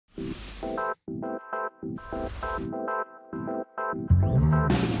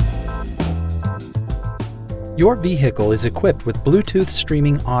Your vehicle is equipped with Bluetooth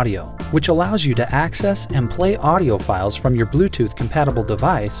streaming audio, which allows you to access and play audio files from your Bluetooth-compatible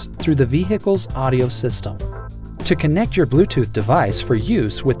device through the vehicle's audio system. To connect your Bluetooth device for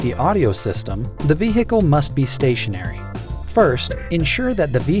use with the audio system, the vehicle must be stationary. First, ensure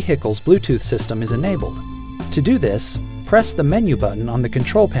that the vehicle's Bluetooth system is enabled. To do this, press the menu button on the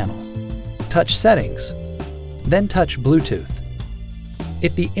control panel. Touch Settings, then touch Bluetooth.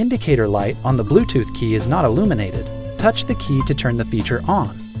 If the indicator light on the Bluetooth key is not illuminated, touch the key to turn the feature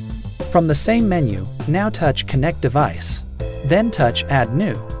on. From the same menu, now touch Connect Device, then touch Add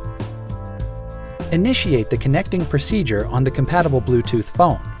New. Initiate the connecting procedure on the compatible Bluetooth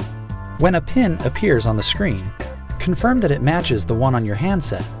phone. When a pin appears on the screen, confirm that it matches the one on your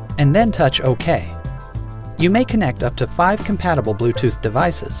handset, and then touch OK. You may connect up to 5 compatible Bluetooth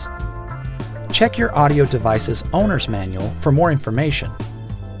devices. Check your audio device's owner's manual for more information.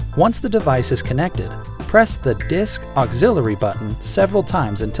 Once the device is connected, press the Disk Auxiliary button several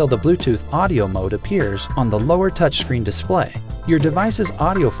times until the Bluetooth audio mode appears on the lower touchscreen display. Your device's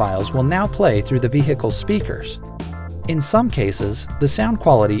audio files will now play through the vehicle's speakers. In some cases, the sound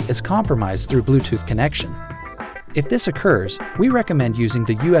quality is compromised through Bluetooth connection. If this occurs, we recommend using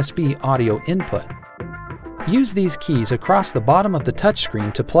the USB audio input. Use these keys across the bottom of the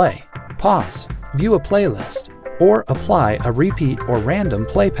touchscreen to play, pause, view a playlist, or apply a repeat or random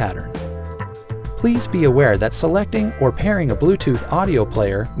play pattern. Please be aware that selecting or pairing a Bluetooth audio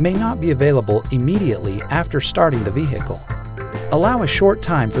player may not be available immediately after starting the vehicle. Allow a short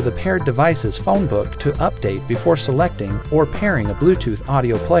time for the paired device's phone book to update before selecting or pairing a Bluetooth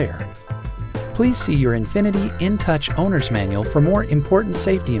audio player. Please see your INFINITI InTouch Owner's Manual for more important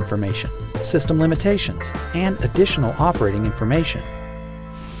safety information, system limitations, and additional operating information.